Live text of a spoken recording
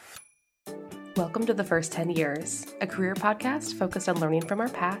Welcome to The First 10 Years, a career podcast focused on learning from our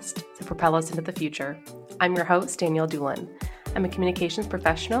past to propel us into the future. I'm your host, Danielle Doolin. I'm a communications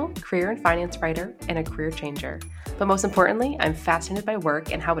professional, career and finance writer, and a career changer. But most importantly, I'm fascinated by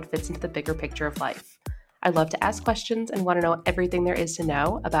work and how it fits into the bigger picture of life. I love to ask questions and want to know everything there is to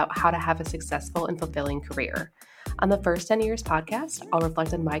know about how to have a successful and fulfilling career. On the First 10 Years podcast, I'll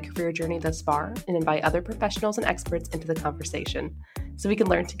reflect on my career journey thus far and invite other professionals and experts into the conversation so we can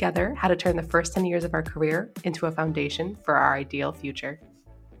learn together how to turn the first 10 years of our career into a foundation for our ideal future.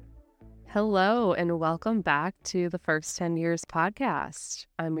 Hello, and welcome back to the First 10 Years podcast.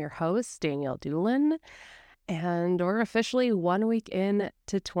 I'm your host, Danielle Doolin, and we're officially 1 week in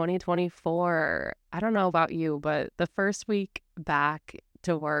to 2024. I don't know about you, but the first week back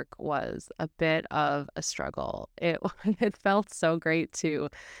to work was a bit of a struggle. It felt so great to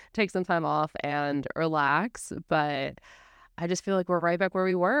take some time off and relax, but I just feel like we're right back where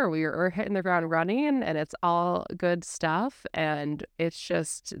we were. We're hitting the ground running, and it's all good stuff. And it's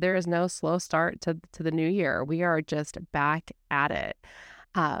just, there is no slow start to the new year. We are just back at it.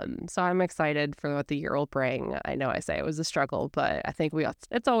 So I'm excited for what the year will bring. I know I say it was a struggle, but I think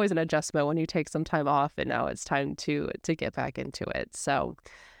it's always an adjustment when you take some time off, and now it's time to get back into it. So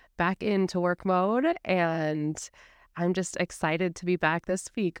back into work mode, and I'm just excited to be back this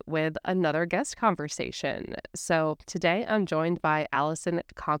week with another guest conversation. So today I'm joined by Allyson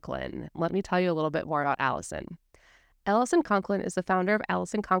Conklin. Let me tell you a little bit more about Allyson. Allyson Conklin is the founder of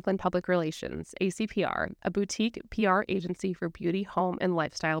Allyson Conklin Public Relations, ACPR, a boutique PR agency for beauty, home, and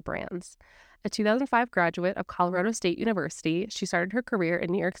lifestyle brands. A 2005 graduate of Colorado State University, she started her career in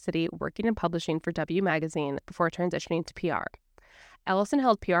New York City working in publishing for W Magazine before transitioning to PR. Allyson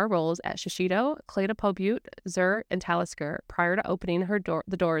held PR roles at Shiseido, Cle de Peau Beaute, Zirh, and Talisker prior to opening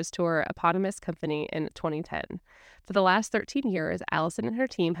the doors to her eponymous company in 2010. For the last 13 years, Allyson and her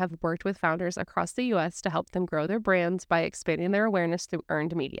team have worked with founders across the U.S. to help them grow their brands by expanding their awareness through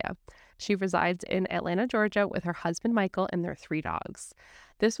earned media. She resides in Atlanta, Georgia, with her husband, Michael, and their 3 dogs.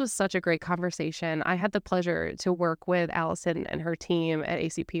 This was such a great conversation. I had the pleasure to work with Allyson and her team at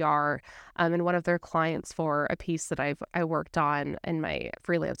ACPR and one of their clients for a piece that I worked on in my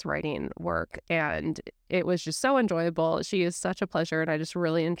freelance writing work, and it was just so enjoyable. She is such a pleasure, and I just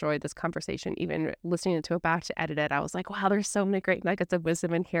really enjoyed this conversation. Even listening to it back to edit it, I was like, wow, there's so many great nuggets of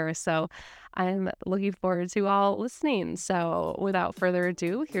wisdom in here. So I'm looking forward to all listening. So without further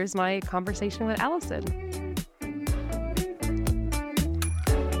ado, here's my conversation with Allyson.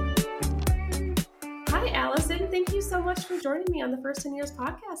 Hi, Allyson. Thank you so much for joining me on the First 10 Years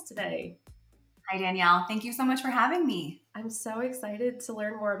podcast today. Hi, Danielle. Thank you so much for having me. I'm so excited to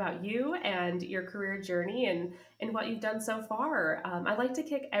learn more about you and your career journey and what you've done so far. I like to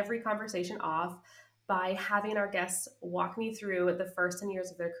kick every conversation off by having our guests walk me through the first 10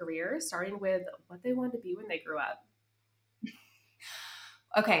 years of their career, starting with what they wanted to be when they grew up.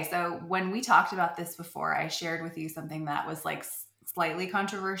 Okay, so when we talked about this before, I shared with you something that was like slightly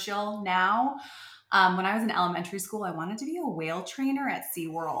controversial now. When I was in elementary school, I wanted to be a whale trainer at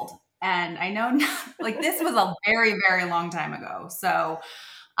SeaWorld. And I know like this was a very, very long time ago. So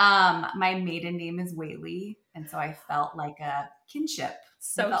my maiden name is Whaley. And so I felt like a kinship.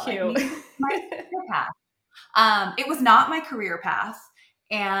 So cute. Like my career path. It was not my career path.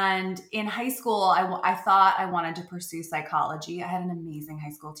 And in high school, I thought I wanted to pursue psychology. I had an amazing high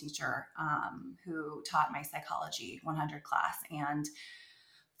school teacher who taught my psychology 100 class and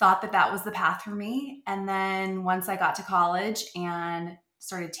thought that was the path for me. And then once I got to college and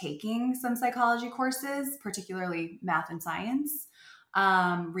started taking some psychology courses, particularly math and science,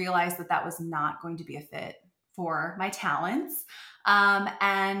 realized that was not going to be a fit for my talents.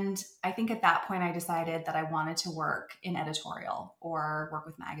 And I think at that point I decided that I wanted to work in editorial or work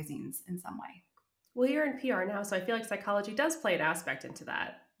with magazines in some way. Well, you're in PR now, so I feel like psychology does play an aspect into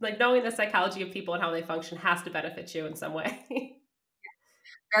that. Like knowing the psychology of people and how they function has to benefit you in some way.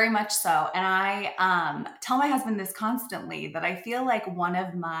 Very much so. And I tell my husband this constantly, that I feel like one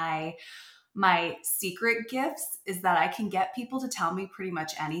of my secret gifts is that I can get people to tell me pretty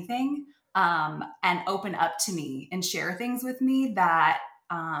much anything and open up to me and share things with me that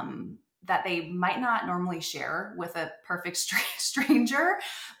they might not normally share with a perfect stranger.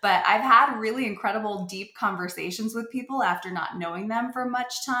 But I've had really incredible, deep conversations with people after not knowing them for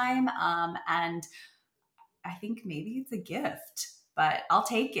much time. And I think maybe it's a gift, but I'll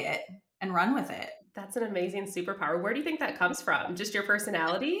take it and run with it. That's an amazing superpower. Where do you think that comes from? Just your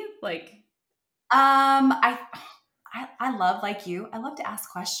personality? I love, like you, I love to ask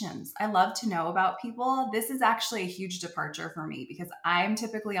questions. I love to know about people. This is actually a huge departure for me because I'm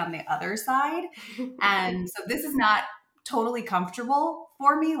typically on the other side. And so this is not totally comfortable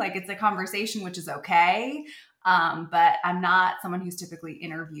for me. Like it's a conversation, which is okay. But I'm not someone who's typically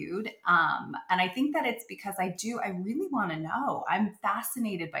interviewed. And I think that it's because I really want to know. I'm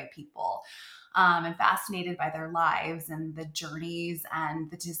fascinated by people. And fascinated by their lives and the journeys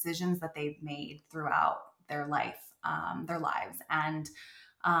and the decisions that they've made throughout their lives. And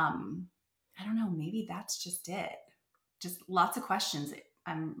I don't know, maybe that's just it. Just lots of questions.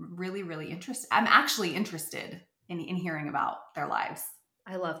 I'm really, really interested. I'm actually interested in hearing about their lives.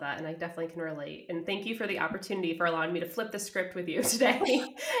 I love that. And I definitely can relate. And thank you for the opportunity for allowing me to flip the script with you today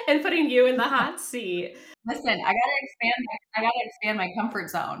and putting you in the hot seat. Listen, I gotta expand my comfort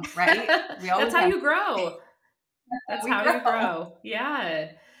zone, right? That's how you grow. That's how you grow.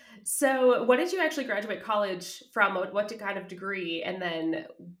 Yeah. So what did you actually graduate college from? What kind of degree? And then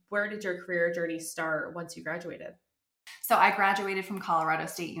where did your career journey start once you graduated? So I graduated from Colorado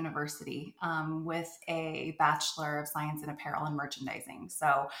State University with a Bachelor of Science in Apparel and Merchandising.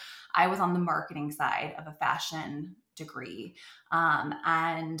 So I was on the marketing side of a fashion degree.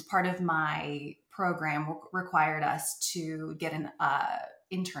 And part of my program required us to get an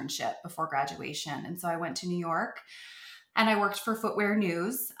internship before graduation. And so I went to New York and I worked for Footwear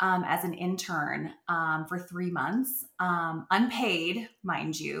News as an intern for 3 months, unpaid,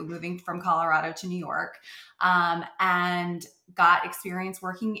 mind you, moving from Colorado to New York, and got experience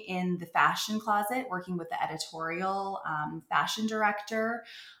working in the fashion closet, working with the editorial fashion director,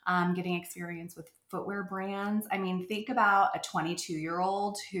 getting experience with footwear brands. I mean, think about a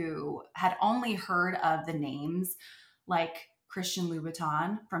 22-year-old who had only heard of the names like Christian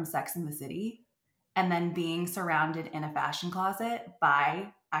Louboutin from Sex and the City, and then being surrounded in a fashion closet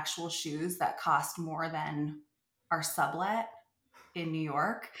by actual shoes that cost more than our sublet in New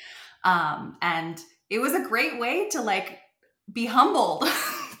York. And it was a great way to like be humbled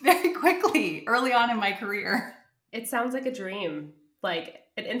very quickly early on in my career. It sounds like a dream. Like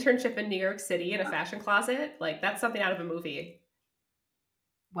an internship in New York City in a fashion closet. Like that's something out of a movie.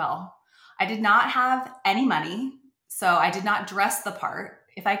 Well, I did not have any money, so I did not dress the part.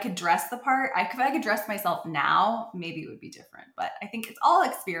 If I could dress the part, if I could dress myself now, maybe it would be different. But I think it's all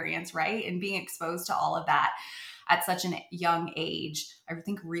experience, right? And being exposed to all of that at such a young age, I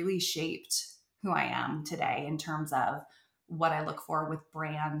think really shaped who I am today in terms of what I look for with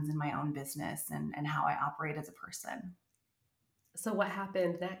brands in my own business and how I operate as a person. So what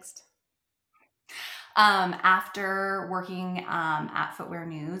happened next? After working at Footwear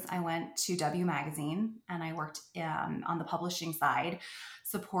News, I went to W Magazine and I worked on the publishing side,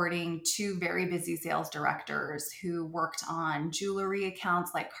 supporting 2 very busy sales directors who worked on jewelry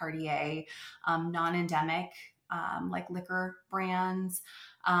accounts like Cartier, non-endemic like liquor brands.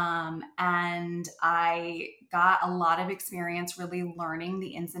 And I got a lot of experience really learning the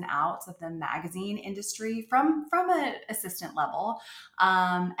ins and outs of the magazine industry from an assistant level,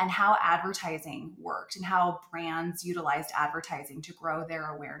 and how advertising worked and how brands utilized advertising to grow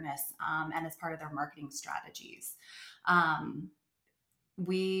their awareness and as part of their marketing strategies.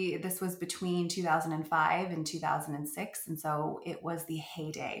 This was between 2005 and 2006. And so it was the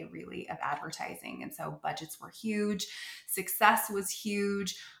heyday really of advertising. And so budgets were huge. Success was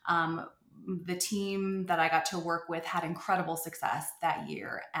huge. The team that I got to work with had incredible success that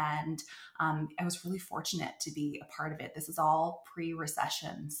year. And I was really fortunate to be a part of it. This is all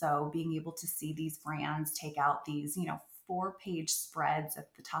pre-recession. So being able to see these brands take out these, 4-page spreads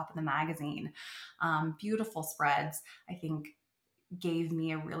at the top of the magazine, beautiful spreads, I think gave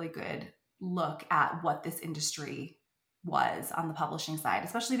me a really good look at what this industry was on the publishing side,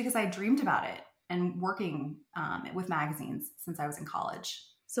 especially because I dreamed about it and working with magazines since I was in college.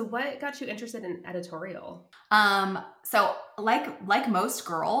 So what got you interested in editorial? So like most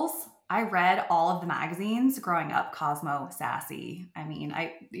girls, I read all of the magazines growing up, Cosmo, Sassy. I mean,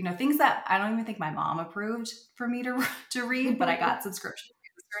 things that I don't even think my mom approved for me to read, but I got subscriptions, my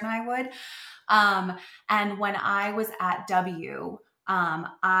sister and I would. And when I was at W,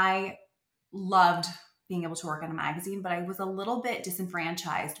 I loved being able to work on a magazine, but I was a little bit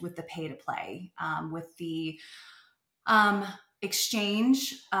disenfranchised with the pay to play, with the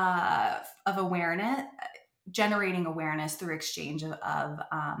exchange of awareness, generating awareness through exchange of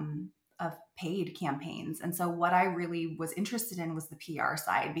paid campaigns. And so what I really was interested in was the PR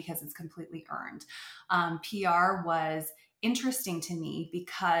side because it's completely earned. PR was interesting to me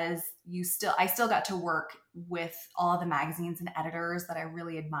because I still got to work with all of the magazines and editors that I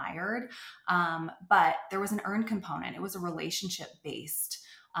really admired. But there was an earned component. It was a relationship based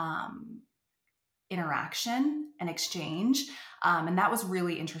interaction and exchange. And that was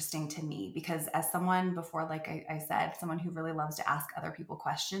really interesting to me because as someone before, like I said, someone who really loves to ask other people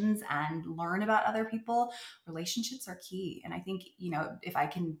questions and learn about other people, relationships are key. And I think, if I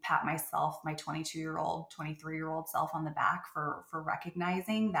can pat myself, my 22-year-old, 23-year-old self on the back for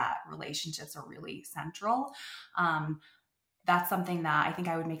recognizing that relationships are really central, that's something that I think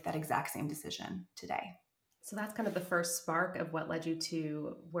I would make that exact same decision today. So that's kind of the first spark of what led you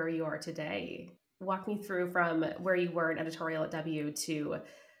to where you are today. Walk me through from where you were in editorial at W to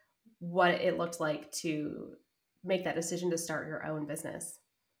what it looked like to make that decision to start your own business.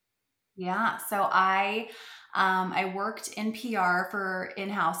 Yeah. So I worked in PR for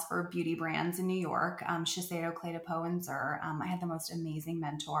in-house for beauty brands in New York, Shiseido, Cle de Peau, and Zirh. I had the most amazing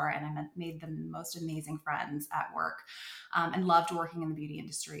mentor and I made the most amazing friends at work, and loved working in the beauty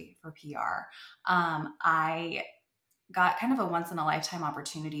industry for PR. I got kind of a once in a lifetime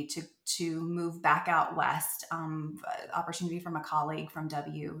opportunity to move back out west. Opportunity from a colleague from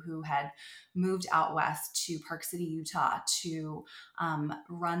W who had moved out west to Park City, Utah, to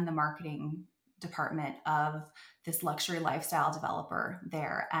run the marketing department of this luxury lifestyle developer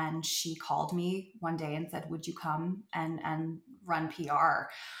there. And she called me one day and said, "Would you come and run PR?"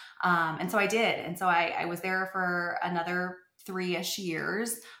 And so I did. And so I was there for another 3-ish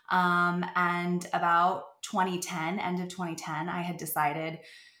years. And about 2010, end of 2010, I had decided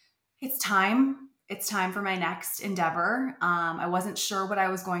it's time. It's time for my next endeavor. I wasn't sure what I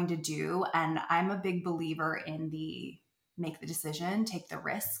was going to do. And I'm a big believer in the make the decision, take the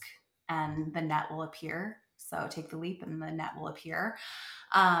risk, and the net will appear. So take the leap and the net will appear.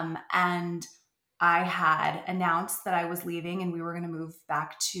 And I had announced that I was leaving and we were going to move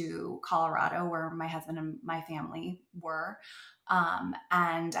back to Colorado where my husband and my family were.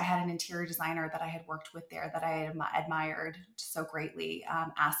 And I had an interior designer that I had worked with there that I had admired so greatly,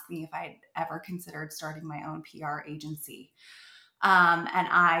 asked me if I had ever considered starting my own PR agency. And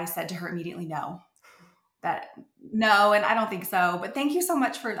I said to her immediately, no, and I don't think so, but thank you so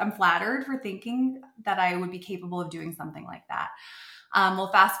much I'm flattered for thinking that I would be capable of doing something like that.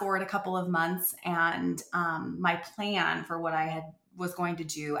 We'll fast forward a couple of months and my plan for what I was going to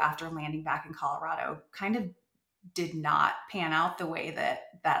do after landing back in Colorado kind of did not pan out the way that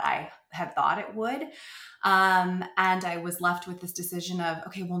I had thought it would. And I was left with this decision of,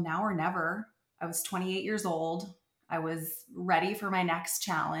 okay, well, now or never. I was 28 years old. I was ready for my next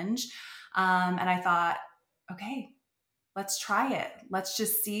challenge. And I thought, okay, let's try it. Let's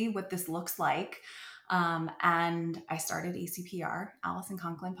just see what this looks like. And I started ACPR, Allyson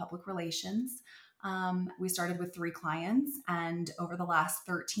Conklin Public Relations. We started with 3 clients, and over the last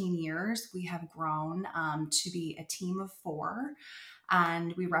 13 years, we have grown to be a team of 4,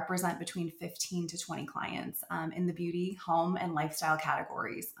 and we represent between 15 to 20 clients in the beauty, home, and lifestyle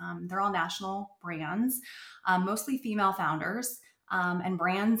categories. They're all national brands, mostly female founders, and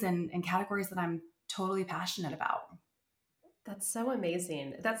brands and categories that I'm totally passionate about. That's so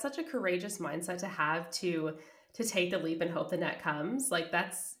amazing. That's such a courageous mindset to have to take the leap and hope the net comes. Like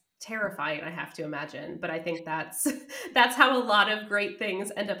that's terrifying, I have to imagine. But I think that's how a lot of great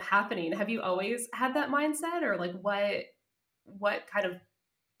things end up happening. Have you always had that mindset, or like what kind of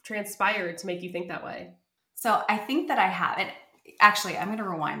transpired to make you think that way? So I think that I have. And actually, I'm going to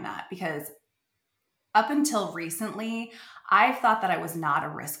rewind that because up until recently, I've thought that I was not a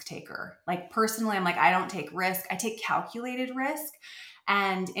risk taker. Like personally, I'm like, I don't take risk. I take calculated risk.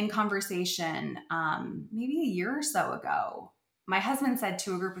 And in conversation, maybe a year or so ago, my husband said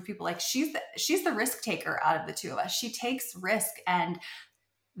to a group of people, like, she's the risk taker out of the two of us. She takes risk and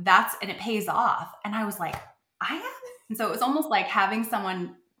it pays off. And I was like, I am. And so it was almost like having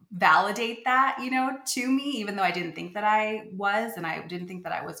someone validate that, to me, even though I didn't think that I was, and I didn't think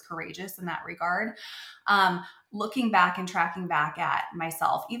that I was courageous in that regard. Looking back and tracking back at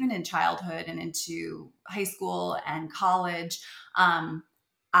myself, even in childhood and into high school and college,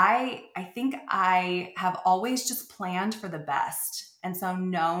 I think I have always just planned for the best. And so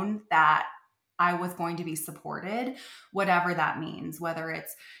known that I was going to be supported, whatever that means, whether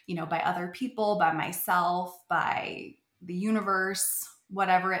it's, by other people, by myself, by the universe,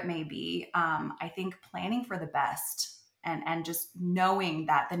 whatever it may be. I think planning for the best and just knowing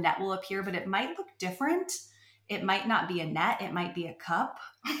that the net will appear, but it might look different. It might not be a net. It might be a cup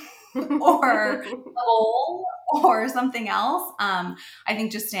or a bowl or something else. I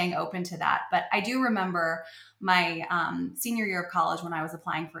think just staying open to that. But I do remember my senior year of college when I was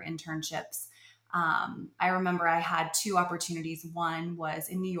applying for internships. I remember I had 2 opportunities. One was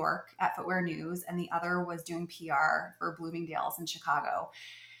in New York at Footwear News, and the other was doing PR for Bloomingdale's in Chicago.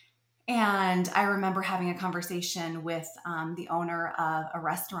 And I remember having a conversation with the owner of a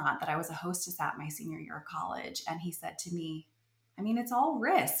restaurant that I was a hostess at my senior year of college. And he said to me, I mean, it's all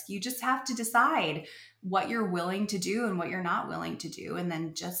risk. You just have to decide what you're willing to do and what you're not willing to do, and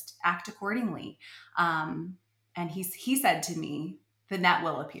then just act accordingly. And he said to me, the net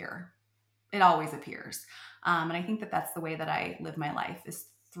will appear. It always appears. And I think that that's the way that I live my life, is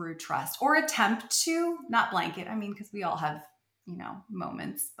through trust, or attempt to, not blanket. I mean, because we all have,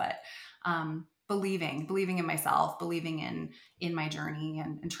 moments, but believing in myself, believing in my journey,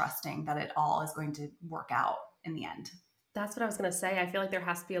 and trusting that it all is going to work out in the end. That's what I was going to say. I feel like there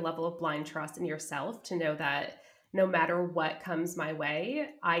has to be a level of blind trust in yourself to know that no matter what comes my way,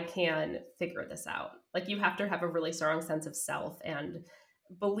 I can figure this out. Like, you have to have a really strong sense of self and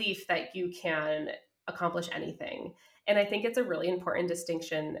belief that you can accomplish anything. And I think it's a really important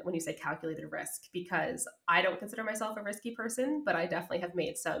distinction when you say calculated risk, because I don't consider myself a risky person, but I definitely have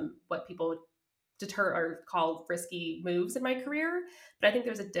made some what people deter or call risky moves in my career. But I think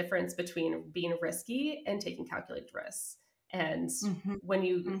there's a difference between being risky and taking calculated risks. And when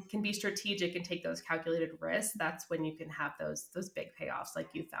you can be strategic and take those calculated risks, that's when you can have those big payoffs like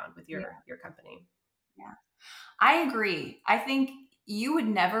you found with your company. Yeah, I agree. I think you would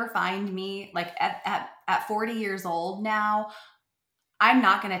never find me like at 40 years old now. I'm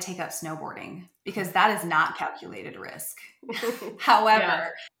not going to take up snowboarding because that is not calculated risk. However,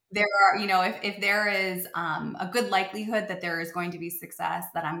 there are, if there is a good likelihood that there is going to be success,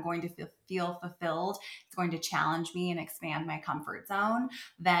 that I'm going to feel fulfilled, it's going to challenge me and expand my comfort zone,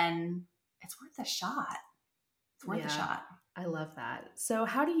 then it's worth a shot. It's worth a shot. I love that. So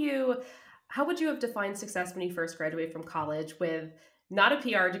how would you have defined success when you first graduated from college with not a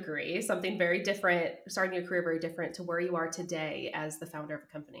PR degree, something very different, starting your career very different, to where you are today as the founder of a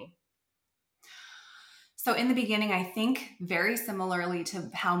company? So in the beginning, I think very similarly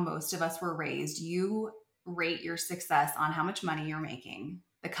to how most of us were raised, you rate your success on how much money you're making,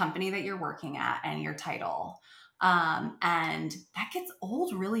 the company that you're working at, and your title. And that gets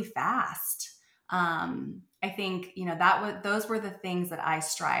old really fast. I think, those were the things that I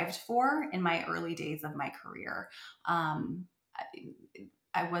strived for in my early days of my career.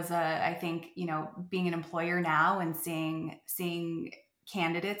 I think, being an employer now and seeing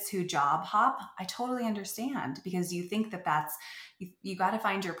candidates who job hop, I totally understand, because you think that you got to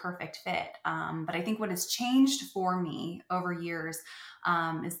find your perfect fit. But I think what has changed for me over years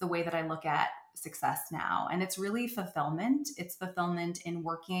is the way that I look at success now. And it's really fulfillment. It's fulfillment in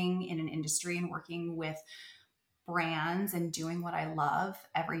working in an industry and working with brands and doing what I love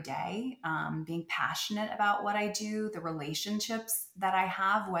every day, being passionate about what I do, the relationships that I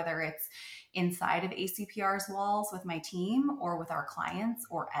have, whether it's inside of ACPR's walls with my team or with our clients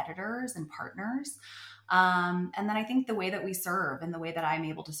or editors and partners. And then I think the way that we serve and the way that I'm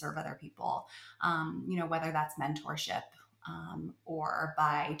able to serve other people, whether that's mentorship or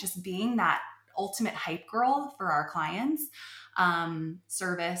by just being that ultimate hype girl for our clients,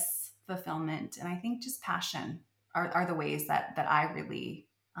 service, fulfillment, and I think just passion are the ways that I really,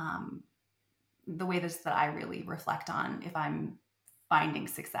 that I really reflect on if I'm finding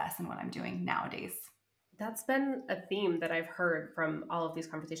success in what I'm doing nowadays. That's been a theme that I've heard from all of these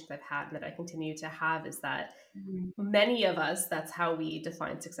conversations I've had and that I continue to have, is that many of us, that's how we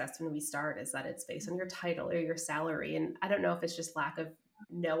define success when we start, is that it's based on your title or your salary. And I don't know if it's just lack of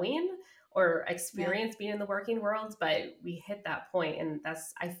knowing or experience being in the working world, but we hit that point. And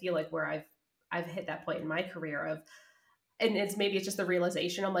that's, I feel like, where I've hit that point in my career of, and it's just the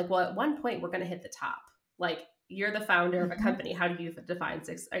realization. I'm like, well, at one point we're going to hit the top. Like, you're the founder of a company. How do you define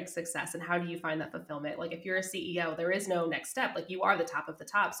success, and how do you find that fulfillment? Like, if you're a CEO, there is no next step. Like, you are the top of the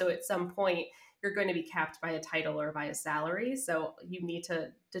top. So at some point you're going to be capped by a title or by a salary. So you need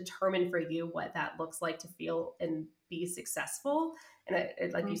to determine for you what that looks like to feel and be successful. And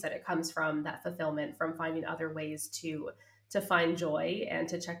like you said, it comes from that fulfillment, from finding other ways to find joy and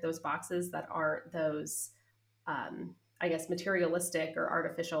to check those boxes that aren't those, I guess, materialistic or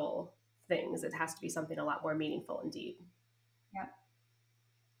artificial things. It has to be something a lot more meaningful and deep. Yep.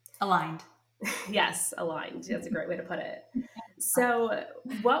 Aligned. Yes, aligned. That's a great way to put it. So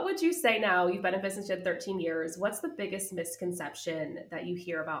what would you say now? You've been in business for 13 years. What's the biggest misconception that you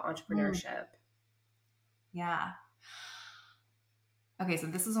hear about entrepreneurship? Yeah. Okay, so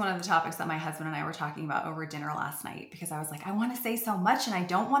this is one of the topics that my husband and I were talking about over dinner last night, because I was like, I want to say so much and I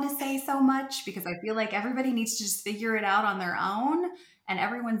don't want to say so much, because I feel like everybody needs to just figure it out on their own. And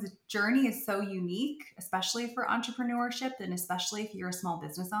everyone's journey is so unique, especially for entrepreneurship and especially if you're a small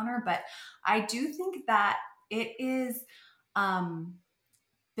business owner. But I do think that it is,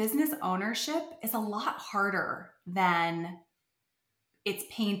 business ownership is a lot harder than it's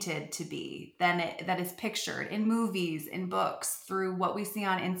painted to be, that is pictured in movies, in books, through what we see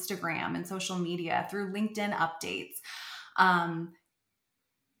on Instagram and social media, through LinkedIn updates.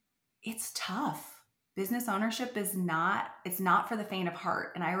 It's tough. Business ownership it's not for the faint of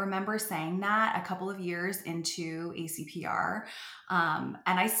heart. And I remember saying that a couple of years into ACPR. And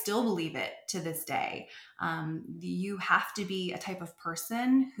I still believe it to this day. You have to be a type of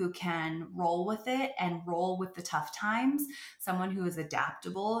person who can roll with it and roll with the tough times, someone who is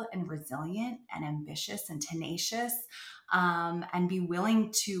adaptable and resilient and ambitious and tenacious, and be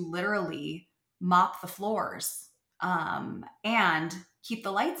willing to literally mop the floors, and keep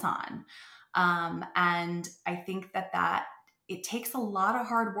the lights on. And I think that it takes a lot of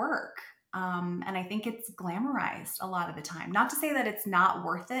hard work. And I think it's glamorized a lot of the time. Not to say that it's not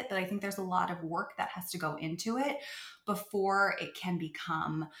worth it, but I think there's a lot of work that has to go into it before it can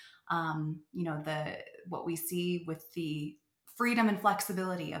become, what we see with the freedom and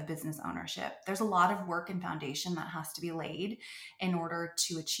flexibility of business ownership. There's a lot of work and foundation that has to be laid in order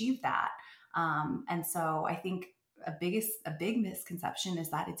to achieve that. And so I think a big misconception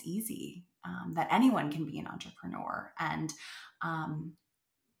is that it's easy, that anyone can be an entrepreneur. And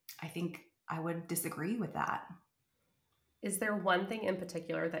I think I would disagree with that. Is there one thing in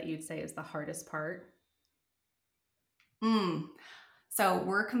particular that you'd say is the hardest part? So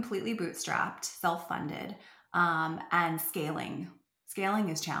we're completely bootstrapped, self-funded, and scaling. Scaling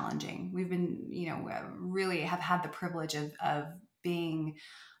is challenging. We've been, really have had the privilege of being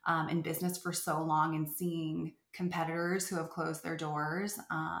in business for so long and seeing competitors who have closed their doors,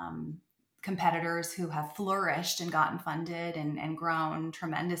 competitors who have flourished and gotten funded and grown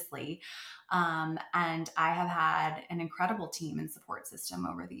tremendously. And I have had an incredible team and support system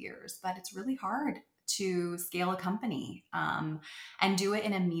over the years, but it's really hard to scale a company, and do it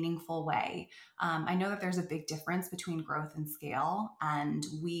in a meaningful way. I know that there's a big difference between growth and scale, and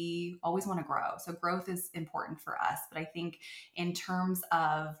we always want to grow. So growth is important for us. But I think in terms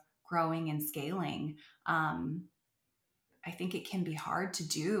of growing and scaling, I think it can be hard to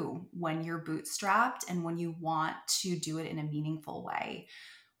do when you're bootstrapped and when you want to do it in a meaningful way.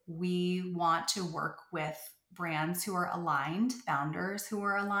 We want to work with brands who are aligned, founders who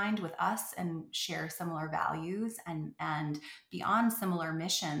are aligned with us and share similar values and be on similar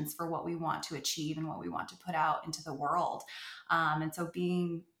missions for what we want to achieve and what we want to put out into the world. And so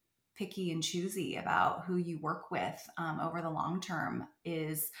being picky and choosy about who you work with over the long term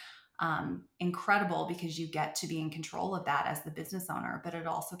is incredible, because you get to be in control of that as the business owner, but it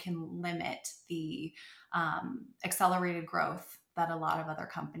also can limit the accelerated growth that a lot of other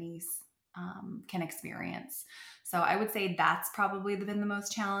companies can experience. So I would say that's probably been the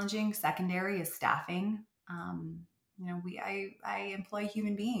most challenging. Secondary is staffing. I employ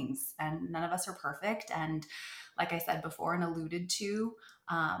human beings, and none of us are perfect. And like I said before and alluded to,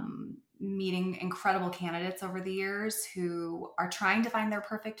 meeting incredible candidates over the years who are trying to find their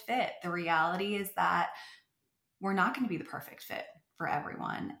perfect fit. The reality is that we're not going to be the perfect fit for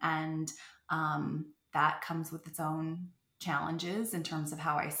everyone. And that comes with its own challenges in terms of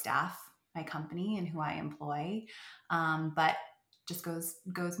how I staff my company and who I employ. But just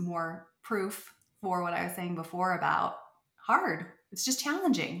goes more proof for what I was saying before about hard. It's just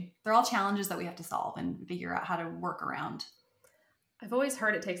challenging. They're all challenges that we have to solve and figure out how to work around. I've always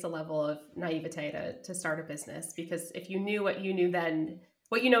heard it takes a level of naivete to start a business, because if you knew what you knew then,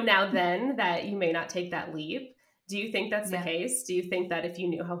 what you know now then, that you may not take that leap. Do you think that's the case? Do you think that if you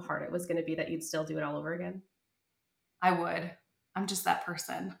knew how hard it was going to be, that you'd still do it all over again? I would. I'm just that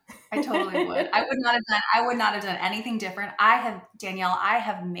person. I totally would. I would not have done anything different. Danielle, I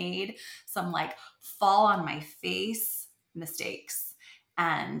have made some fall on my face mistakes,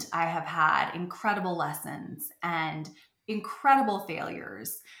 and I have had incredible lessons and incredible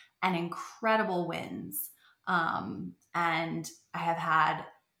failures and incredible wins. And I have had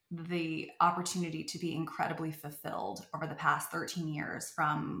the opportunity to be incredibly fulfilled over the past 13 years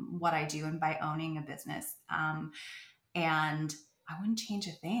from what I do and by owning a business. And I wouldn't change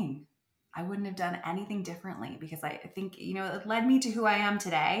a thing. I wouldn't have done anything differently, because I think, it led me to who I am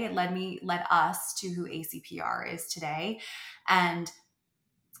today. It led us to who ACPR is today. And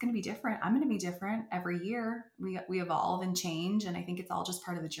it's going to be different. I'm going to be different every year. We evolve and change. And I think it's all just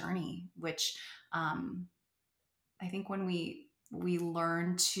part of the journey, which I think when we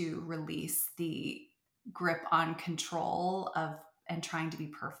learn to release the grip on control and trying to be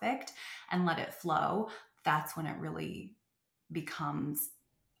perfect and let it flow, that's when it really becomes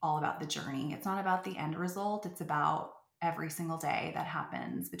all about the journey. It's not about the end result. It's about every single day that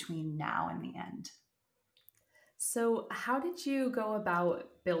happens between now and the end. So how did you go about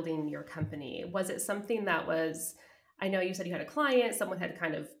building your company? Was it something that was I know you said you had a client, someone had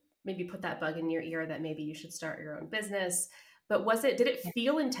kind of maybe put that bug in your ear that maybe you should start your own business. But did it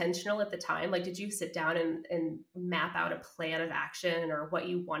feel intentional at the time? Like, did you sit down and map out a plan of action or what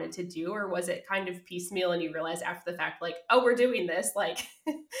you wanted to do? Or was it kind of piecemeal and you realized after the fact, like, oh, we're doing this, like,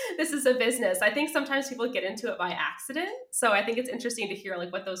 this is a business? I think sometimes people get into it by accident. So I think it's interesting to hear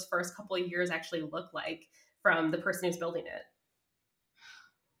like what those first couple of years actually look like from the person who's building it.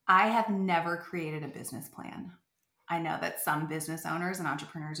 I have never created a business plan. I know that some business owners and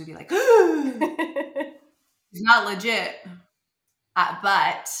entrepreneurs would be like, it's not legit.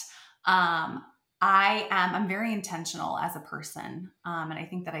 But I'm very intentional as a person. And I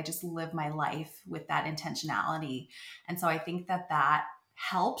think that I just live my life with that intentionality. And so I think that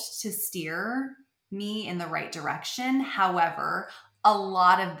helped to steer me in the right direction. However, a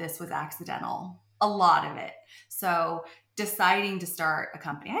lot of this was accidental, a lot of it. So deciding to start a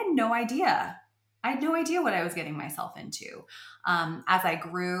company, I had no idea. What I was getting myself into. As I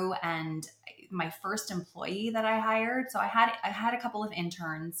grew, and my first employee that I hired, so I had a couple of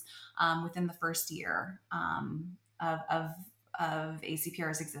interns within the first year of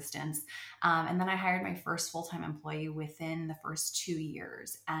ACPR's existence, and then I hired my first full-time employee within the first 2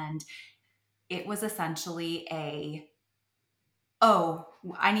 years, and it was essentially oh,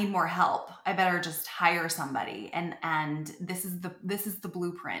 I need more help. I better just hire somebody. And this is the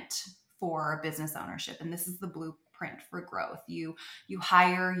blueprint for business ownership. And this is the blueprint for growth. You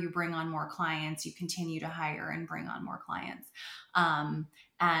hire, you bring on more clients, you continue to hire and bring on more clients.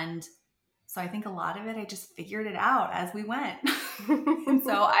 And so I think a lot of it, I just figured it out as we went. And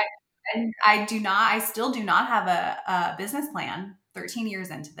so I still do not have a business plan 13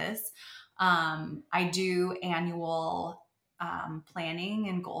 years into this. I do annual planning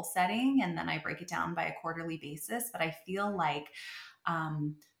and goal setting, and then I break it down by a quarterly basis. But I feel like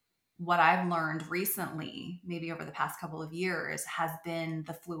what I've learned recently, maybe over the past couple of years, has been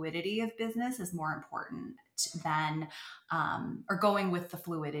the fluidity of business is more important than, or going with the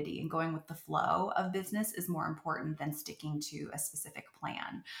fluidity and going with the flow of business is more important than sticking to a specific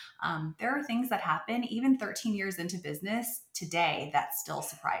plan. There are things that happen even 13 years into business today that still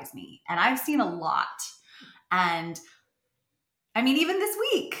surprise me. And I've seen a lot. And I mean, even this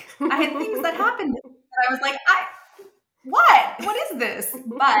week, I had things that happened that I was like, what is this?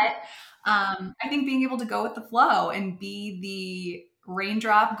 But I think being able to go with the flow and be the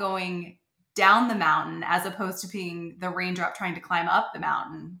raindrop going down the mountain as opposed to being the raindrop trying to climb up the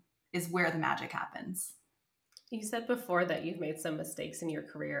mountain is where the magic happens. You said before that you've made some mistakes in your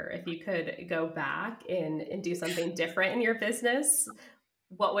career. If you could go back and do something different in your business,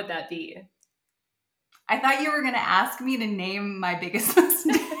 what would that be? I thought you were going to ask me to name my biggest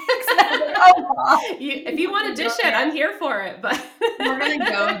mistakes. Oh, if you want to dish it, I'm here for it. But we're going to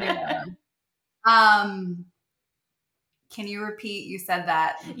go there. Can you repeat? You said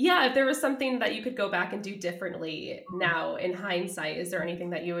that. Yeah, if there was something that you could go back and do differently now in hindsight, is there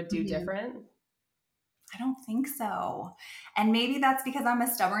anything that you would do different? I don't think so. And maybe that's because I'm a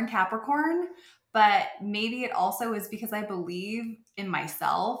stubborn Capricorn, but maybe it also is because I believe in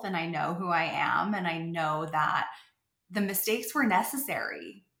myself and I know who I am. And I know that the mistakes were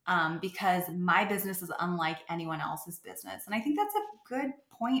necessary because my business is unlike anyone else's business. And I think that's a good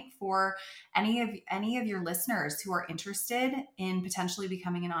point for any of your listeners who are interested in potentially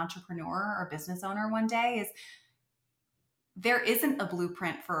becoming an entrepreneur or business owner one day is there isn't a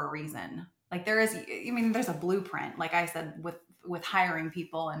blueprint for a reason. Like there's a blueprint, like I said, with hiring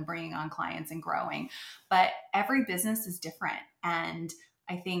people and bringing on clients and growing, but every business is different. And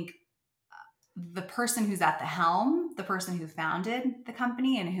I think the person who's at the helm, the person who founded the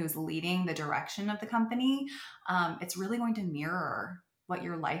company and who's leading the direction of the company, it's really going to mirror what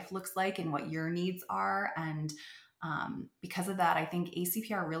your life looks like and what your needs are. And because of that, I think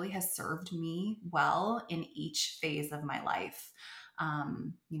ACPR really has served me well in each phase of my life.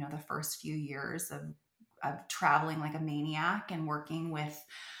 The first few years of traveling like a maniac and working with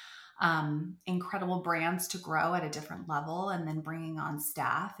incredible brands to grow at a different level, and then bringing on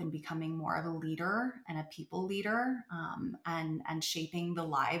staff and becoming more of a leader and a people leader, and shaping the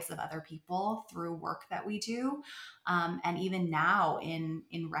lives of other people through work that we do. And even now in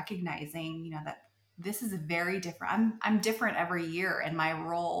recognizing, that this is very different. I'm different every year and my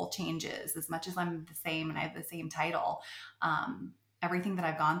role changes as much as I'm the same and I have the same title. Everything that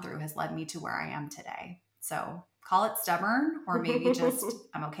I've gone through has led me to where I am today. So call it stubborn, or maybe just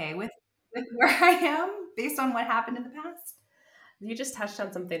I'm okay with where I am based on what happened in the past. You just touched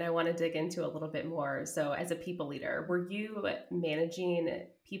on something I want to dig into a little bit more. So as a people leader, were you managing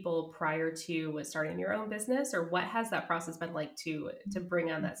people prior to starting your own business, or what has that process been like to bring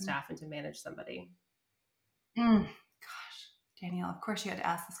on that staff and to manage somebody? Danielle, of course you had to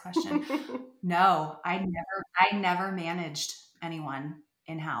ask this question. No, I never managed anyone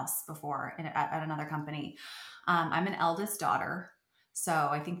in-house before at another company. I'm an eldest daughter. So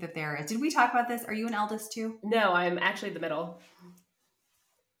I think that did we talk about this? Are you an eldest too? No, I'm actually the middle.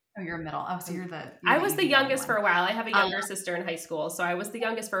 Oh, you're a middle. Oh, so I was the youngest one. for a while. I have a younger sister in high school. So I was the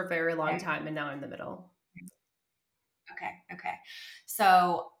youngest for a very long Okay. time. And now I'm the middle. Okay.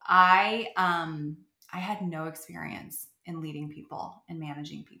 So I had no experience in leading people and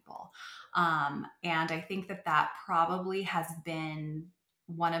managing people. And I think that probably has been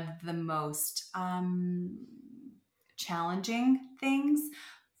one of the most challenging things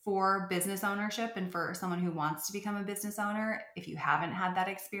for business ownership and for someone who wants to become a business owner if you haven't had that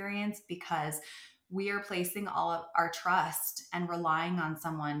experience, because we are placing all of our trust and relying on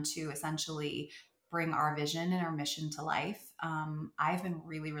someone to essentially bring our vision and our mission to life. I've been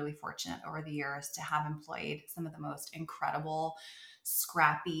really, really fortunate over the years to have employed some of the most incredible,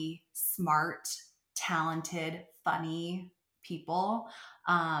 scrappy, smart, talented, funny people.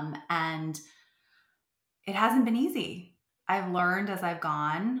 And it hasn't been easy. I've learned as I've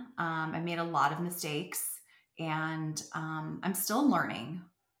gone. I made a lot of mistakes, and I'm still learning.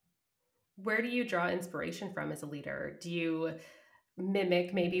 Where do you draw inspiration from as a leader? Do you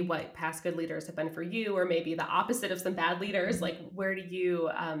mimic maybe what past good leaders have been for you, or maybe the opposite of some bad leaders? Like, where do you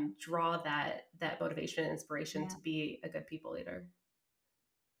draw that motivation and inspiration to be a good people leader?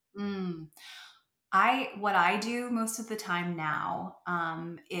 What I do most of the time now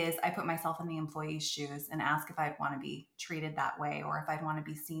is I put myself in the employee's shoes and ask if I'd want to be treated that way, or if I'd want to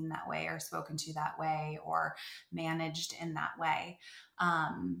be seen that way, or spoken to that way, or managed in that way.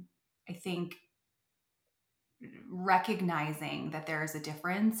 I think recognizing that there is a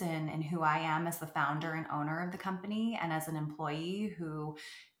difference in who I am as the founder and owner of the company and as an employee who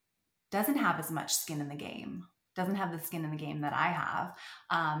doesn't have as much skin in the game, doesn't have the skin in the game that I have,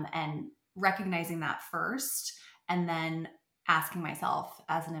 and recognizing that first, and then asking myself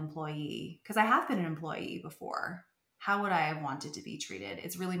as an employee, because I have been an employee before, how would I have wanted to be treated?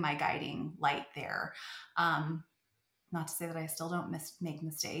 It's really my guiding light there. Not to say that I still don't make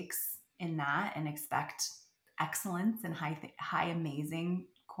mistakes in that and expect excellence and high amazing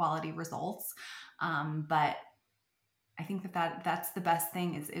quality results. But I think that's the best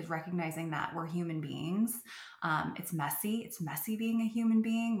thing is recognizing that we're human beings. It's messy. It's messy being a human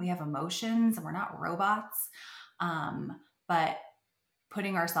being. We have emotions and we're not robots. But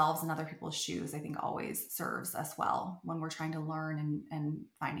putting ourselves in other people's shoes, I think, always serves us well when we're trying to learn and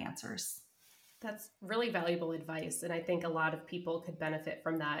find answers. That's really valuable advice. And I think a lot of people could benefit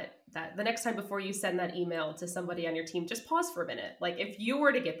from that the next time before you send that email to somebody on your team, just pause for a minute. Like, if you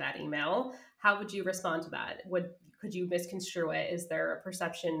were to get that email, how would you respond to that? Could you misconstrue it? Is there a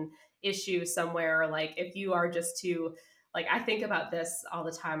perception issue somewhere? Like, if you are just too, like, I think about this all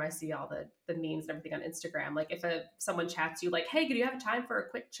the time. I see all the memes and everything on Instagram. Like, if someone chats you like, hey, do you have time for a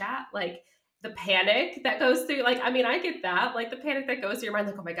quick chat? Like, the panic that goes through, like, I mean, I get that, like the panic that goes through your mind,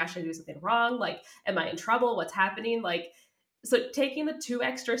 like, oh my gosh, I do something wrong. Like, am I in trouble? What's happening? Like, so taking the 2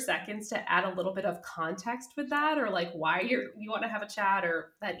 extra seconds to add a little bit of context with that, or like why you want to have a chat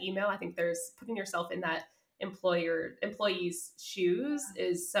or that email, I think there's putting yourself in that employee's shoes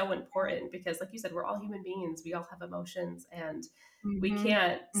is so important, because like you said, we're all human beings. We all have emotions, and we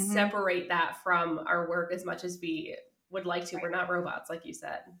can't separate that from our work as much as we would like to. Right. We're not robots, like you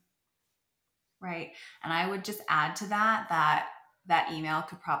said. Right. And I would just add to that email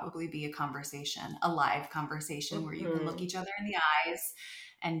could probably be a conversation, a live conversation where you can look each other in the eyes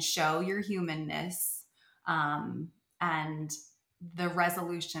and show your humanness. And the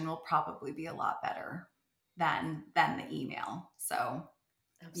resolution will probably be a lot better than the email. So,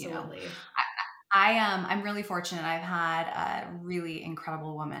 absolutely. I'm really fortunate. I've had a really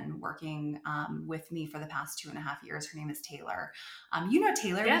incredible woman working with me for the past 2.5 years. Her name is Taylor. You know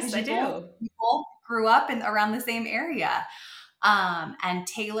Taylor? Yes, I do. We both grew up around the same area. And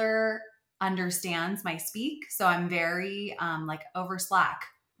Taylor understands my speak. So I'm very like over Slack,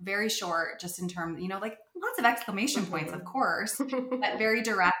 very short, just in terms, like lots of exclamation points, of course, but very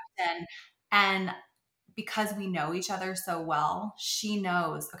direct. And because we know each other so well, she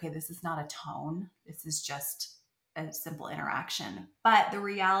knows, okay, this is not a tone. This is just a simple interaction. But the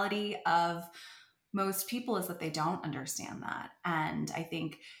reality of most people is that they don't understand that. And I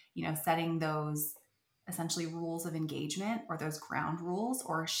think, setting those essentially rules of engagement, or those ground rules,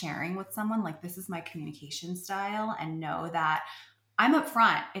 or sharing with someone, like, this is my communication style, and know that I'm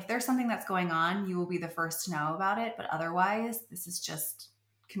upfront. If there's something that's going on, you will be the first to know about it. But otherwise, this is just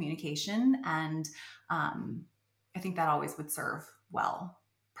communication. And I think that always would serve well,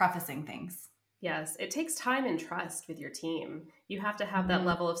 prefacing things. Yes, it takes time and trust with your team. You have to have that Mhm.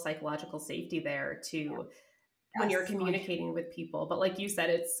 level of psychological safety there to when you're Yes. Oh, yeah. communicating with people. But like you said,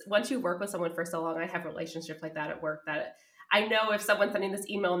 it's once you work with someone for so long, I have relationships like that at work that I know if someone's sending this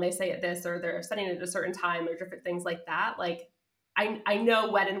email and they say it this or they're sending it at a certain time or different things like that, like I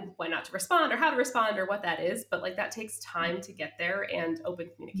know when and when not to respond or how to respond or what that is, but like that takes time to get there and open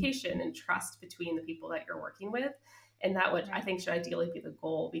communication and trust between the people that you're working with. And that would I Right. think should ideally be the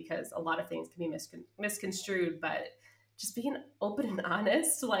goal because a lot of things can be misconstrued, but just being open and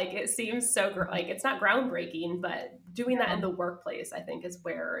honest, like it seems so like it's not groundbreaking, but doing that in No. the workplace, I think, is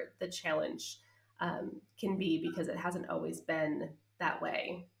where the challenge can be because it hasn't always been that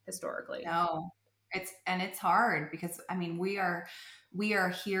way historically. No, it's hard because I mean we are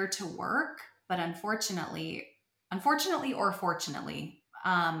here to work, but unfortunately or fortunately,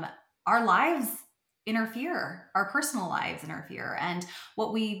 our lives interfere, our personal lives interfere, and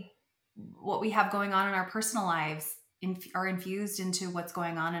what we what we have going on in our personal lives are infused into what's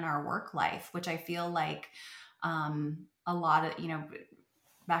going on in our work life, which I feel like a lot of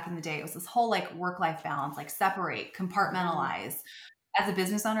back in the day it was this whole like work life balance, like separate, Mhm. compartmentalize. As a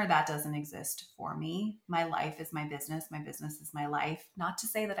business owner, that doesn't exist for me. My life is my business. My business is my life. Not to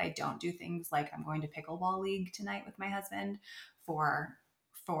say that I don't do things like I'm going to pickleball league tonight with my husband for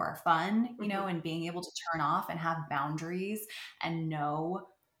fun, Mhm. and being able to turn off and have boundaries and know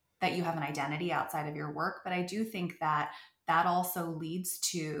that you have an identity outside of your work. But I do think that that also leads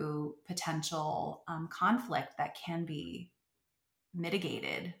to potential conflict that can be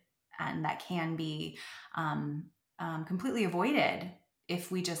mitigated and that can be um, completely avoided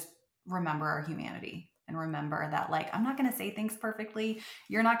if we just remember our humanity and remember that, like, I'm not going to say things perfectly.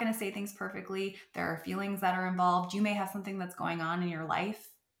 You're not going to say things perfectly. There are feelings that are involved. You may have something that's going on in your life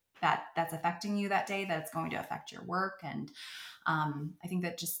that's affecting you that day that's going to affect your work. And I think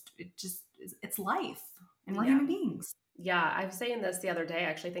that it's life, and we're Yeah. human beings. Yeah, I was saying this the other day,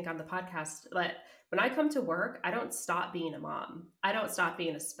 actually, I think on the podcast, that when I come to work, I don't stop being a mom. I don't stop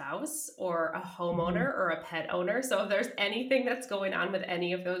being a spouse or a Mhm. homeowner or a pet owner. So if there's anything that's going on with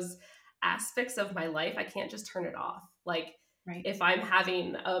any of those aspects of my life, I can't just turn it off. Like Right. if I'm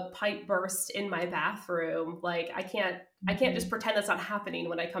having a pipe burst in my bathroom, like I can't just Mhm. pretend that's not happening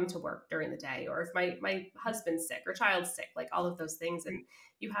when I come to work during the day, or if my husband's sick or child's sick, like all of those things. And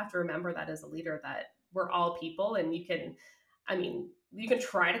you have to remember that as a leader that we're all people and you can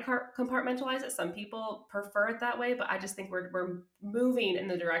try to compartmentalize it. Some people prefer it that way, but I just think we're moving in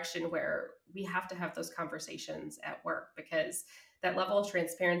the direction where we have to have those conversations at work because that level of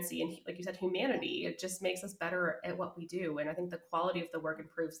transparency and, like you said, humanity, it just makes us better at what we do. And I think the quality of the work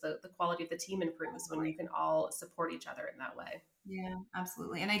improves, the quality of the team improves when you can all support each other in that way. Yeah,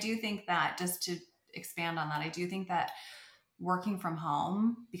 absolutely. And I do think that, just to expand on that, I do think that working from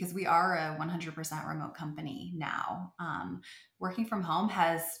home, because we are a 100% remote company now, working from home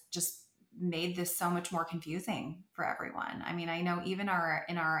has just made this so much more confusing for everyone. I mean, I know even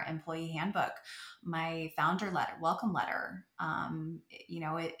in our employee handbook, my founder letter, welcome letter,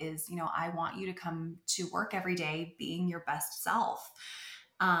 it is, I want you to come to work every day being your best self.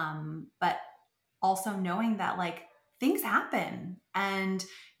 But also knowing that, like, things happen and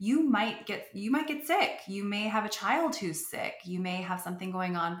you might get sick, you may have a child who's sick, you may have something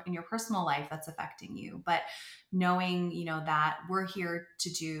going on in your personal life that's affecting you, but knowing that we're here to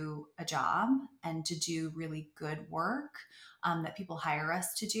do a job and to do really good work, that people hire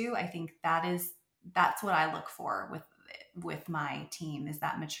us to do. I think that's what I look for with my team, is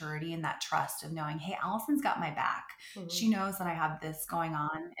that maturity and that trust of knowing, hey, Allison's got my back. Mhm. She knows that I have this going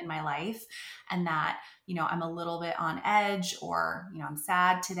on in my life, and that I'm a little bit on edge, or I'm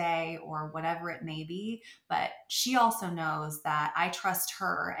sad today, or whatever it may be, but she also knows that I trust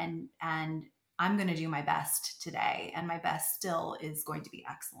her, and I'm going to do my best today, and my best still is going to be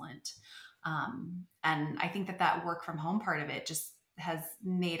excellent. And I think that that work from home part of it just has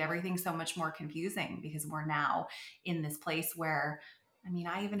made everything so much more confusing, because we're now in this place where, I mean,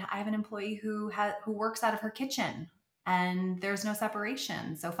 I have an employee who works out of her kitchen, and there's no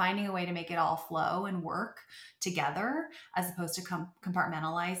separation. So finding a way to make it all flow and work together, as opposed to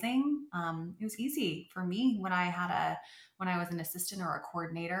compartmentalizing, it was easy for me when I was an assistant or a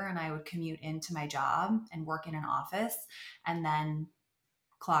coordinator, and I would commute into my job and work in an office, and then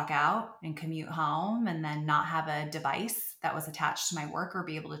clock out and commute home, and then not have a device that was attached to my work, or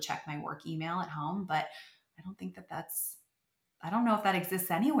be able to check my work email at home. But I don't think that I don't know if that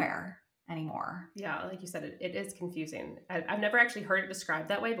exists anywhere anymore. Yeah, like you said, it is confusing. I've never actually heard it described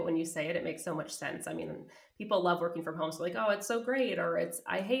that way, but when you say it, it makes so much sense. I mean, people love working from home, so like, oh, it's so great, or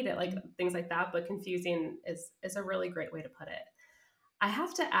I hate it, like things like that. But confusing is a really great way to put it. I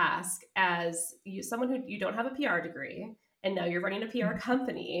have to ask, as someone who you don't have a PR degree and now you're running a PR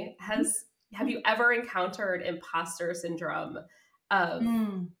company, have you ever encountered imposter syndrome of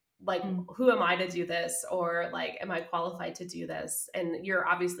like, who am I to do this? Or like, am I qualified to do this? And you're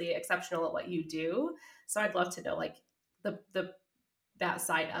obviously exceptional at what you do. So I'd love to know like that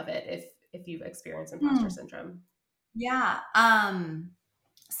side of it if you've experienced imposter syndrome. Yeah.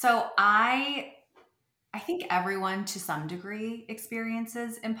 So I think everyone to some degree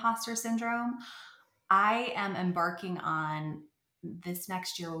experiences imposter syndrome. I am embarking on this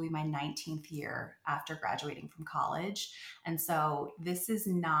next year will be my 19th year after graduating from college. And so this is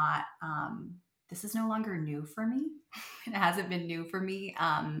not, this is no longer new for me. It hasn't been new for me.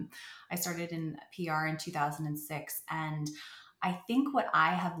 I started in PR in 2006. And I think what I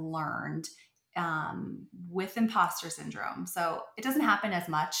have learned with imposter syndrome, so it doesn't happen as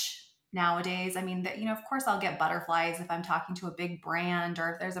much nowadays. I mean, of course I'll get butterflies if I'm talking to a big brand or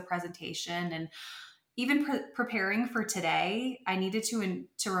if there's a presentation. And even preparing for today, I needed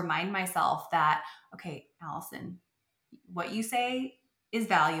to remind myself that, okay, Allyson, what you say is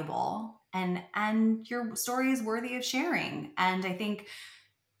valuable and your story is worthy of sharing. And I think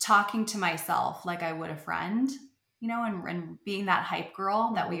talking to myself like I would a friend, and being that hype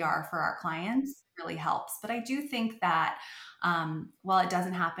girl that we are for our clients really helps. But I do think that while it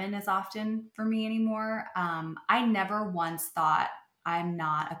doesn't happen as often for me anymore, I never once thought I'm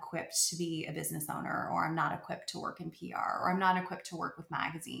not equipped to be a business owner, or I'm not equipped to work in PR, or I'm not equipped to work with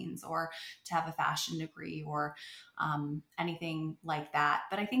magazines, or to have a fashion degree, or anything like that.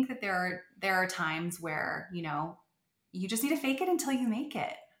 But I think that there are times where, you just need to fake it until you make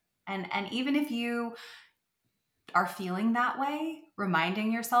it. And even if you are feeling that way,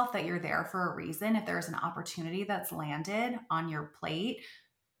 reminding yourself that you're there for a reason. If there's an opportunity that's landed on your plate,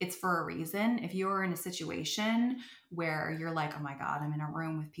 it's for a reason. If you're in a situation where you're like, oh my God, I'm in a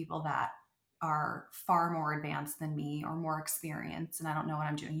room with people that are far more advanced than me or more experienced, and I don't know what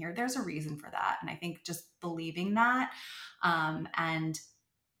I'm doing here, there's a reason for that. And I think just believing that and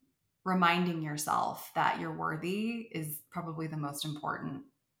reminding yourself that you're worthy is probably the most important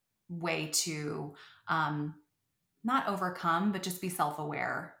way to not overcome, but just be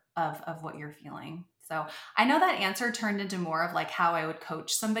self-aware of what you're feeling. So I know that answer turned into more of like how I would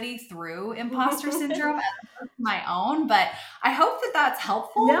coach somebody through imposter syndrome as opposed to my own, but I hope that that's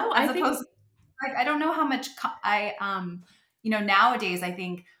helpful. No, as opposed to, like, I don't know how much nowadays I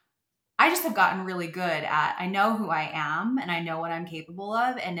think I just have gotten really good at, I know who I am and I know what I'm capable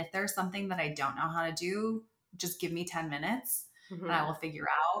of. And if there's something that I don't know how to do, just give me 10 minutes and I will figure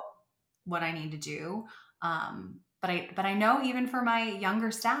out what I need to do. But I know even for my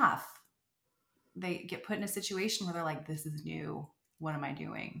younger staff, they get put in a situation where they're like, this is new. What am I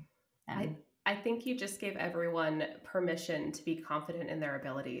doing? And I think you just gave everyone permission to be confident in their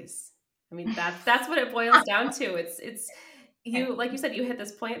abilities. I mean, that's what it boils down to. It's you, like you said, you hit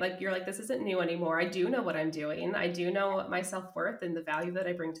this point, like you're like, this isn't new anymore. I do know what I'm doing. I do know my self-worth and the value that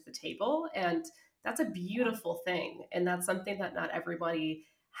I bring to the table. And that's a beautiful thing. And that's something that not everybody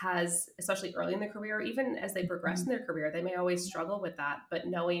has, especially early in their career, or even as they progress in their career, they may always struggle with that. But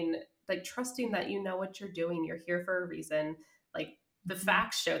knowing, like, trusting that you know what you're doing, you're here for a reason. Like, the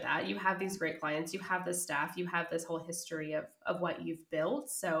facts show that you have these great clients, you have this staff, you have this whole history of what you've built,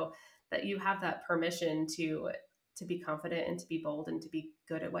 so that you have that permission to be confident and to be bold and to be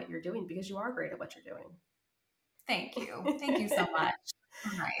good at what you're doing, because you are great at what you're doing. Thank you. Thank you so much.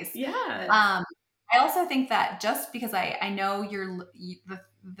 Nice. Yeah. I also think that just because I know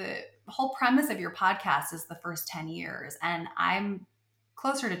the whole premise of your podcast is the first 10 years, and I'm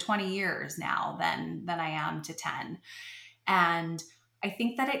closer to 20 years now than I am to 10. And I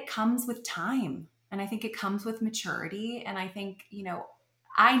think that it comes with time, and I think it comes with maturity. And I think,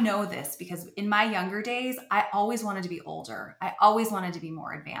 I know this because in my younger days, I always wanted to be older. I always wanted to be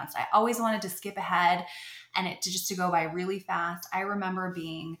more advanced. I always wanted to skip ahead and it to go by really fast. I remember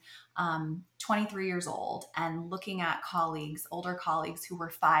being 23 years old and looking at older colleagues who were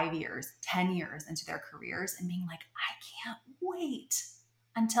 5 years, 10 years into their careers and being like, I can't wait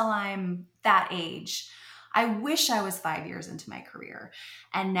until I'm that age. I wish I was 5 years into my career.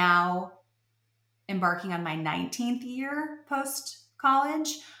 And now embarking on my 19th year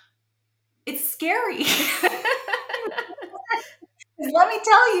post-college, it's scary. Let me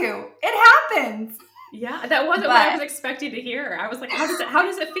tell you, it happens. Yeah, that wasn't what I was expecting to hear. I was like, how does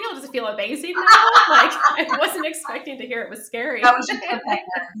it feel? Does it feel amazing now? Like, I wasn't expecting to hear it was scary. That was just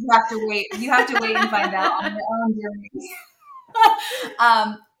you have to wait. You have to wait and find out on your own journey.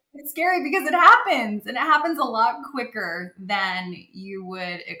 It's scary because it happens, and it happens a lot quicker than you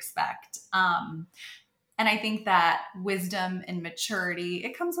would expect. And And I think that wisdom and maturity,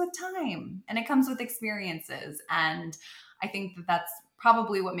 it comes with time and it comes with experiences. And I think that that's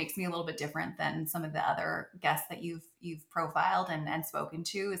probably what makes me a little bit different than some of the other guests that you've profiled and spoken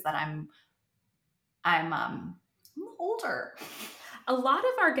to, is that I'm older. A lot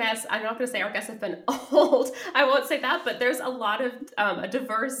of our guests, I'm not going to say our guests have been old. I won't say that, but there's a lot of a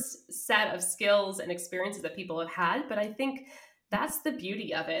diverse set of skills and experiences that people have had. But I think that's the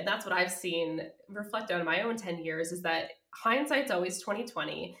beauty of it. That's what I've seen reflect on my own 10 years, is that hindsight's always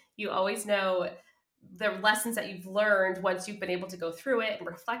 2020. You always know the lessons that you've learned once you've been able to go through it and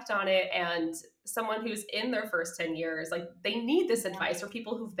reflect on it. And someone who's in their first 10 years, like, they need this advice from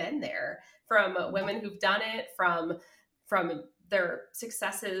people who've been there, from women who've done it, from their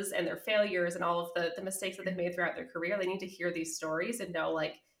successes and their failures and all of the mistakes that they've made throughout their career. They need to hear these stories and know,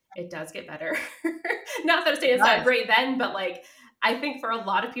 like, it does get better. Not that I'm saying it's not great then, but like, I think for a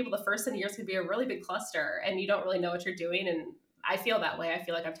lot of people, the first 10 years could be a really big cluster and you don't really know what you're doing. And I feel that way. I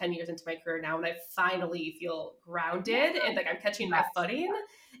feel like I'm 10 years into my career now and I finally feel grounded and like I'm catching my footing.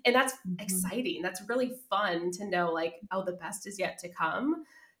 And that's exciting. That's really fun to know, like, oh, the best is yet to come.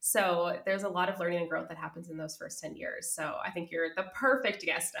 So there's a lot of learning and growth that happens in those first 10 years. So I think you're the perfect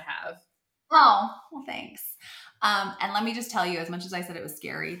guest to have. Oh, well, thanks. And let me just tell you, as much as I said it was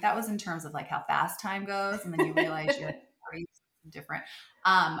scary, that was in terms of like how fast time goes. And then you realize you're different.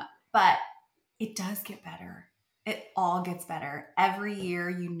 But it does get better. It all gets better. Every year,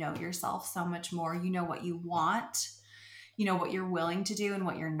 you know yourself so much more. You know what you want, you know what you're willing to do and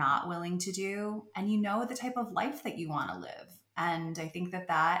what you're not willing to do. And you know the type of life that you want to live. And I think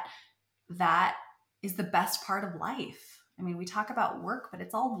that is the best part of life. I mean, we talk about work, but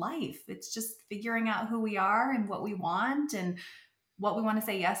it's all life. It's just figuring out who we are and what we want and what we want to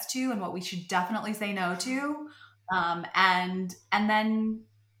say yes to and what we should definitely say no to. And then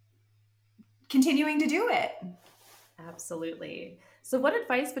continuing to do it. Absolutely. So what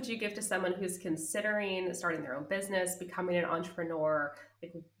advice would you give to someone who's considering starting their own business, becoming an entrepreneur,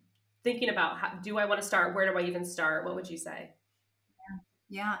 like thinking about how do I want to start? Where do I even start? What would you say?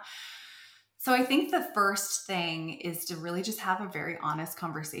 Yeah. So I think the first thing is to really just have a very honest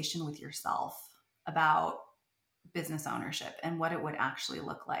conversation with yourself about business ownership and what it would actually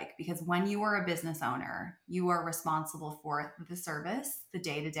look like. Because when you are a business owner, you are responsible for the service, the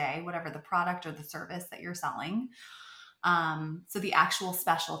day-to-day, whatever the product or the service that you're selling. So the actual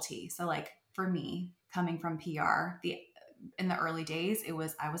specialty. So like for me, coming from PR, in the early days,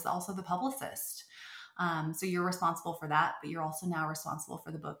 I was also the publicist. So you're responsible for that, but you're also now responsible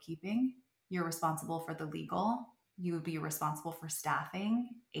for the bookkeeping. You're responsible for the legal. You would be responsible for staffing,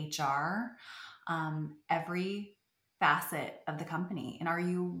 HR, every facet of the company. And are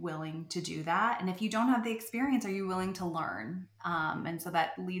you willing to do that? And if you don't have the experience, are you willing to learn? And so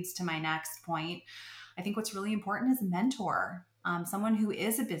that leads to my next point. I think what's really important is a mentor, someone who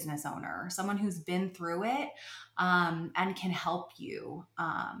is a business owner, someone who's been through it and can help you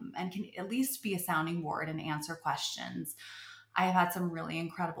and can at least be a sounding board and answer questions. I have had some really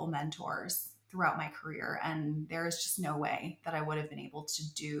incredible mentors throughout my career, and there is just no way that I would have been able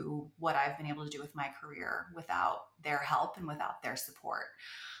to do what I've been able to do with my career without their help and without their support.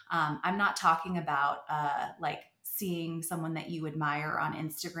 I'm not talking about like seeing someone that you admire on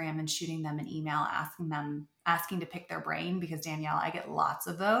Instagram and shooting them an email asking to pick their brain, because Danielle, I get lots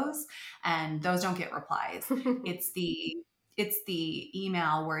of those and those don't get replies. It's the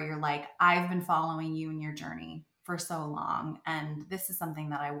email where you're like, I've been following you in your journey for so long, and this is something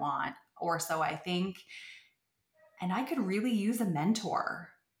that I want, or so I think, and I could really use a mentor.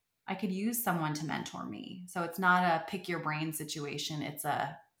 I could use someone to mentor me. So it's not a pick your brain situation. It's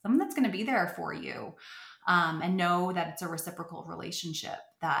someone that's going to be there for you and know that it's a reciprocal relationship,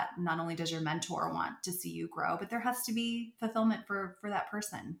 that not only does your mentor want to see you grow, but there has to be fulfillment for that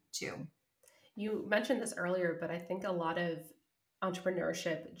person too. You mentioned this earlier, but I think a lot of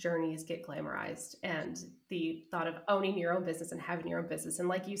entrepreneurship journeys get glamorized, and the thought of owning your own business and having your own business. And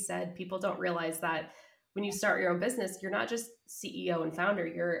like you said, people don't realize that when you start your own business, you're not just CEO and founder,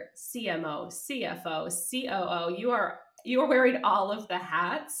 you're CMO, CFO, COO. You are wearing all of the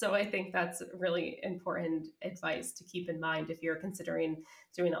hats. So I think that's really important advice to keep in mind if you're considering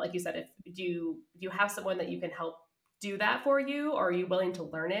doing that. Like you said, if do you have someone that you can help do that for you, or are you willing to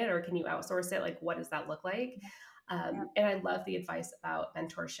learn it, or can you outsource it? Like, what does that look like? And I love the advice about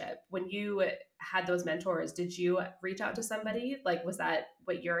mentorship. When you had those mentors, did you reach out to somebody? Like, was that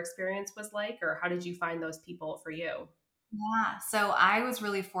what your experience was like, or how did you find those people for you? Yeah, so I was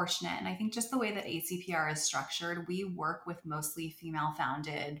really fortunate. And I think just the way that ACPR is structured, we work with mostly female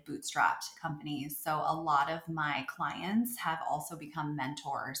founded, bootstrapped companies. So a lot of my clients have also become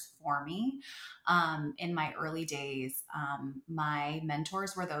mentors for me. In my early days, my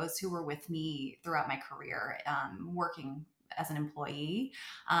mentors were those who were with me throughout my career, working as an employee.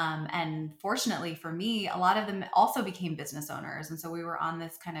 And fortunately for me, a lot of them also became business owners. And so we were on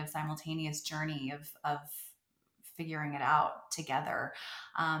this kind of simultaneous journey of figuring it out together.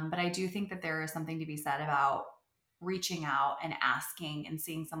 But I do think that there is something to be said about reaching out and asking and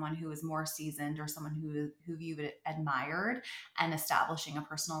seeing someone who is more seasoned or someone who you've admired and establishing a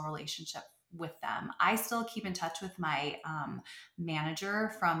personal relationship with them. I still keep in touch with my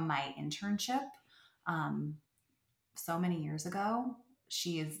manager from my internship so many years ago.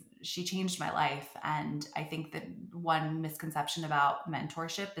 She changed my life. And I think that one misconception about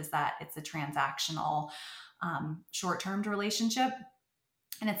mentorship is that it's a transactional short-term relationship,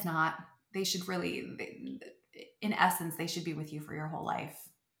 and it's not. They should really, in essence, they should be with you for your whole life.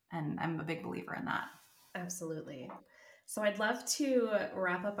 And I'm a big believer in that. Absolutely. So I'd love to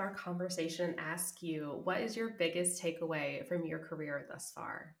wrap up our conversation and ask you, what is your biggest takeaway from your career thus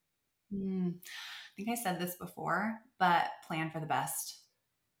far? I think I said this before, but plan for the best.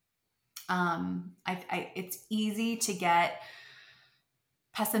 It's easy to get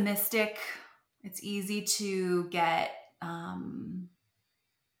pessimistic. It's easy to get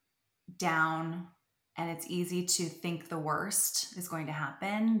down, and it's easy to think the worst is going to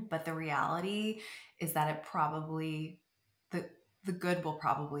happen. But the reality is that it probably, the good will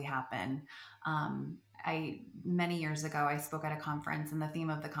probably happen. Many years ago, I spoke at a conference, and the theme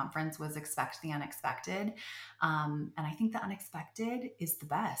of the conference was expect the unexpected. And I think the unexpected is the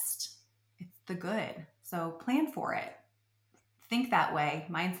best. It's the good. So plan for it. Think that way.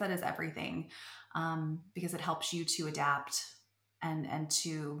 Mindset is everything, because it helps you to adapt and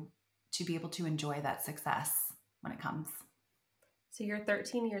to be able to enjoy that success when it comes. So you're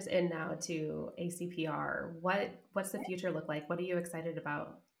 13 years in now to ACPR. What's the future look like? What are you excited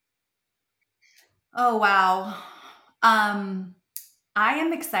about? Oh, wow. I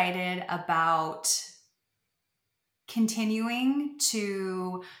am excited about continuing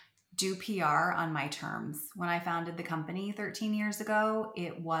to do PR on my terms. When I founded the company 13 years ago,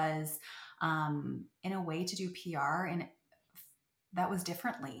 it was in a way to do PR, and that was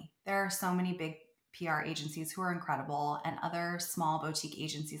differently. There are so many big PR agencies who are incredible and other small boutique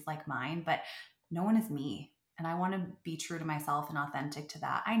agencies like mine, but no one is me. And I want to be true to myself and authentic to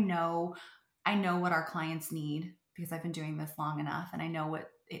that. I know what our clients need because I've been doing this long enough, and I know what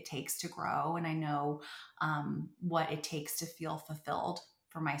it takes to grow, and I know what it takes to feel fulfilled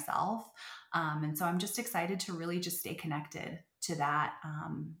for myself. And so I'm just excited to really just stay connected to that.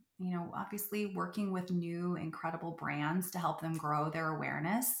 Obviously working with new incredible brands to help them grow their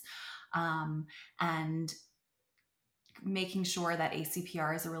awareness, and making sure that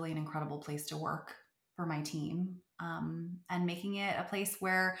ACPR is an incredible place to work for my team, and making it a place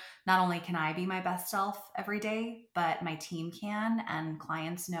where not only can I be my best self every day, but my team can, and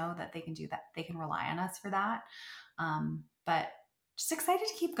clients know that they can do that. They can rely on us for that. But just excited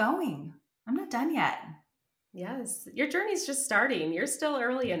to keep going. I'm not done yet. Yes, your journey's just starting. You're still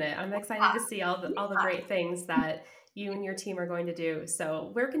early in it. I'm excited to see all the great things that you and your team are going to do. So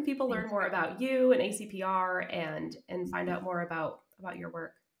where can people learn more about you and ACPR and find out more about your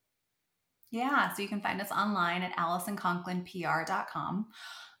work? Yeah, so you can find us online at AllysonConklinPR.com.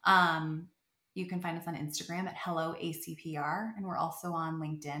 You can find us on Instagram at Hello ACPR, and we're also on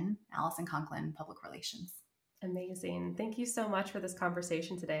LinkedIn, Allyson Conklin Public Relations. Amazing. Thank you so much for this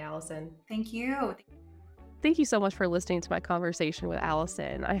conversation today, Allyson. Thank you. Thank you so much for listening to my conversation with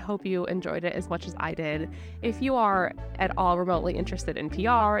Allyson. I hope you enjoyed it as much as I did. If you are at all remotely interested in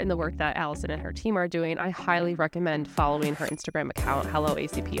PR and the work that Allyson and her team are doing, I highly recommend following her Instagram account, Hello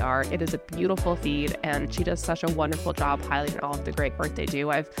ACPR. It is a beautiful feed, and she does such a wonderful job highlighting all of the great work they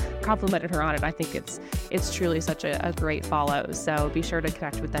do. I've complimented her on it. I think it's truly such a great follow. So be sure to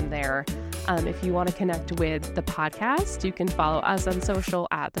connect with them there. If you want to connect with the podcast, you can follow us on social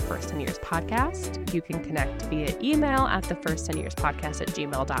at The First 10 Years Podcast. You can connect via email at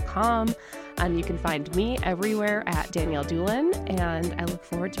thefirst10yearspodcast@gmail.com. And you can find me everywhere at Danielle Doolin. And I look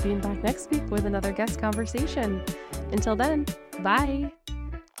forward to being back next week with another guest conversation. Until then, bye.